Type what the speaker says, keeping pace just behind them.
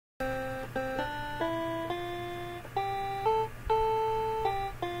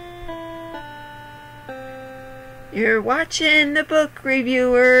You're watching The Book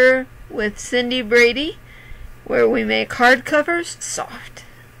Reviewer with Cindy Brady, where we make hardcovers soft.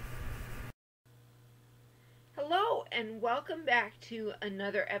 Hello, and welcome back to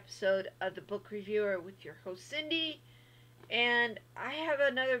another episode of The Book Reviewer with your host Cindy. And I have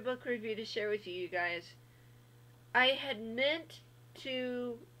another book review to share with you guys. I had meant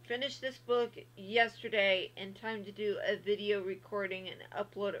to finish this book yesterday in time to do a video recording and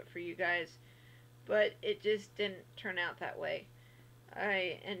upload it for you guys, but it just didn't turn out that way.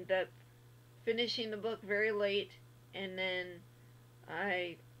 I ended up finishing the book very late, and then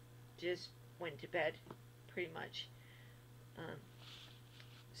I just went to bed, pretty much.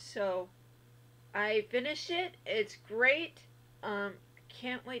 So I finished it. It's great.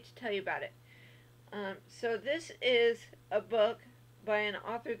 Can't wait to tell you about it. So this is a book by an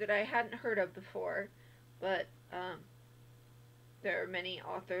author that I hadn't heard of before, but there are many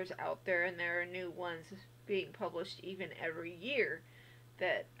authors out there, and there are new ones being published even every year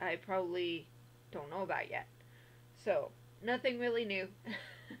that I probably don't know about yet. So nothing really new.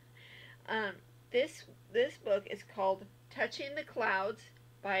 This book is called Touching the Clouds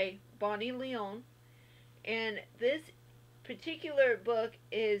by Bonnie Leon, and this particular book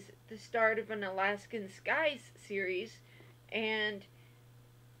is the start of an Alaskan Skies series, and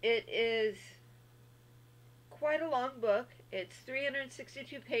it is quite a long book. It's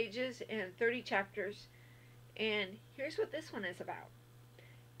 362 pages and 30 chapters, and here's what this one is about.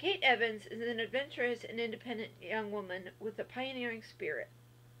 Kate Evans is an adventurous and independent young woman with a pioneering spirit.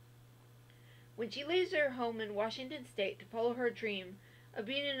 When she leaves her home in Washington State to follow her dream of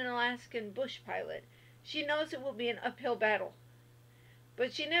being an Alaskan bush pilot, she knows it will be an uphill battle.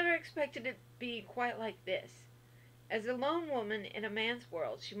 But she never expected it to be quite like this. As a lone woman in a man's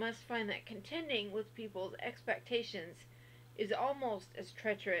world, she must find that contending with people's expectations is almost as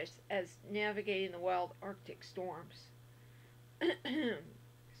treacherous as navigating the wild Arctic storms.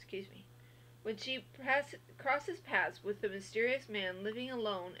 Excuse me. When she crosses paths with the mysterious man living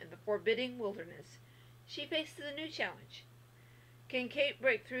alone in the forbidding wilderness, she faces a new challenge. Can Kate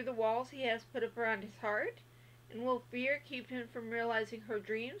break through the walls he has put up around his heart? And will fear keep him from realizing her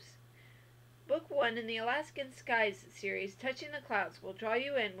dreams? Book 1 in the Alaskan Skies series, Touching the Clouds, will draw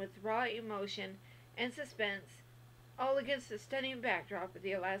you in with raw emotion and suspense, all against the stunning backdrop of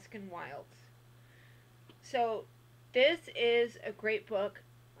the Alaskan wilds. So, this is a great book.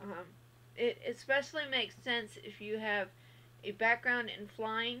 It especially makes sense if you have a background in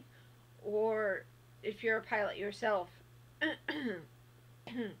flying, or if you're a pilot yourself.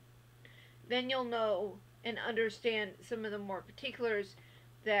 Then you'll know and understand some of the more particulars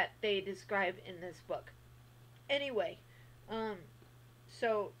that they describe in this book. Anyway,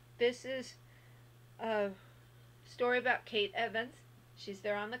 so this is a story about Kate Evans. She's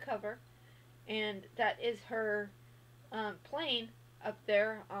there on the cover, and that is her plane up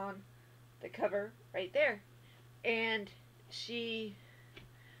there on the cover right there. And she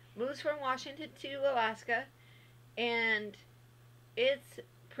moves from Washington to Alaska, and it's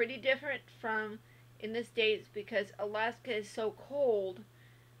pretty different from in the States because Alaska is so cold,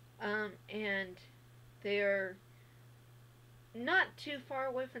 and they're not too far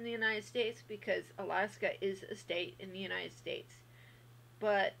away from the United States because Alaska is a state in the United States.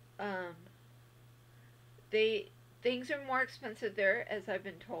 But things are more expensive there, as I've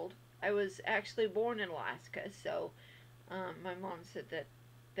been told. I was actually born in Alaska, so my mom said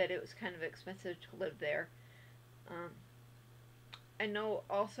that it was kind of expensive to live there. I know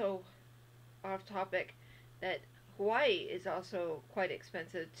also, off topic, that Hawaii is also quite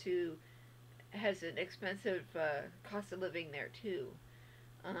expensive has an expensive cost of living there too.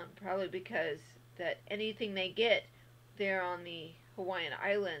 Probably because that anything they get there on the Hawaiian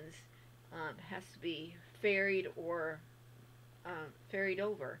Islands has to be ferried or ferried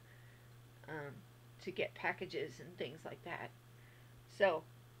over to get packages and things like that. So,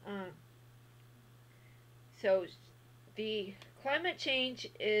 so the climate change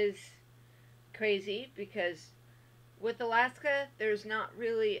is crazy because with Alaska, there's not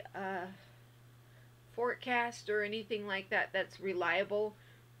really a forecast or anything like that that's reliable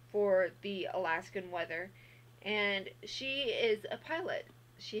for the Alaskan weather. And she is a pilot.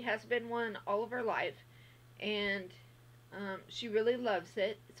 She has been one all of her life, and she really loves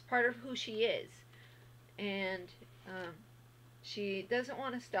it. It's part of who she is, and she doesn't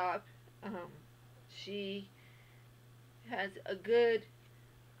want to stop. She has a good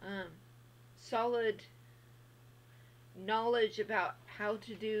solid knowledge about how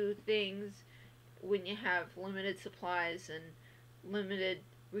to do things when you have limited supplies and limited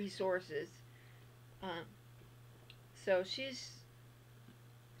resources. So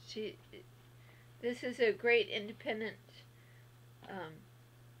This is a great independent, um,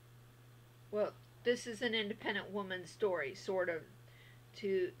 well, this is an independent woman's story, sort of,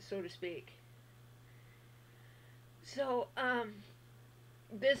 so to speak. So,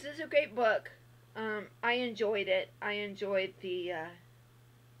 this is a great book. I enjoyed it. I enjoyed the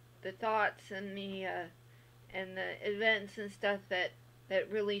thoughts and the events and stuff that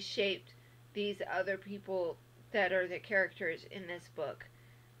really shaped these other people that are the characters in this book.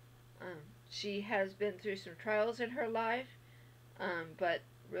 Um, she has been through some trials in her life, but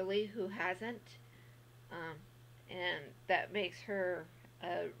really, who hasn't? Um, and that makes her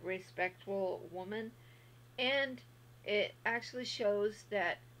a respectable woman. And it actually shows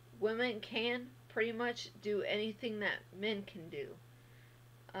that women can pretty much do anything that men can do.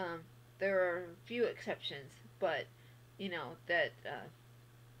 Um, there are a few exceptions, but that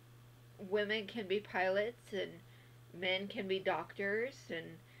women can be pilots and men can be doctors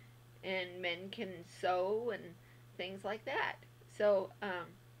and men can sew and things like that. So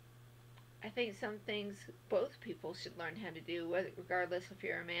I think some things both people should learn how to do, regardless if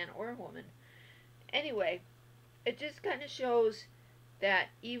you're a man or a woman. Anyway, it just kind of shows that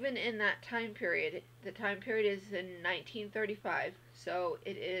even in that time period, the time period is in 1935, so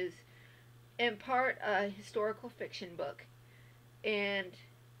it is in part a historical fiction book, and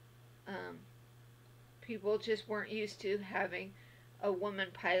um, people just weren't used to having a woman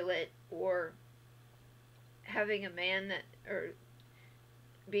pilot or having a man that, or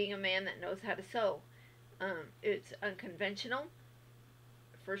being a man that knows how to sew. It's unconventional,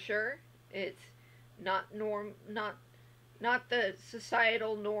 for sure. It's not the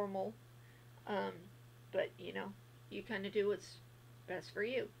societal normal, um, but you kind of do what's best for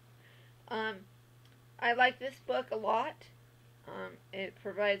you. Um, I like this book a lot. It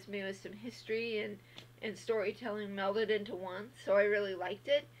provides me with some history and storytelling melded into one, so I really liked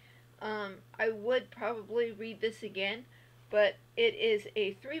it. I would probably read this again, but it is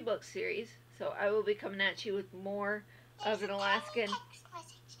a 3-book series, so I will be coming at you with more of an Alaskan. Text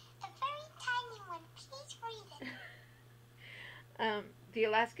message. A very tiny one. Please read it. The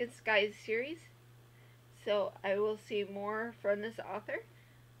Alaskan Skies series. So I will see more from this author.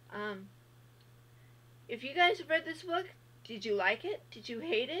 If you guys have read this book, did you like it? Did you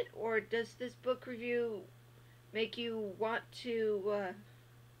hate it? Or does this book review make you want to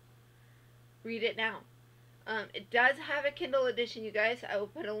read it now? It does have a Kindle edition, you guys. I will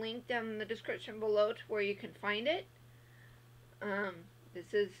put a link down in the description below to where you can find it.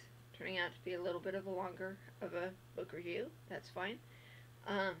 This is turning out to be a little bit of a longer of a book review. That's fine.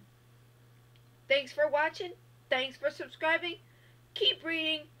 Thanks for watching. Thanks for subscribing. Keep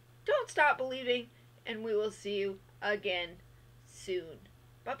reading. Don't stop believing. And we will see you again soon.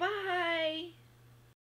 Bye-bye.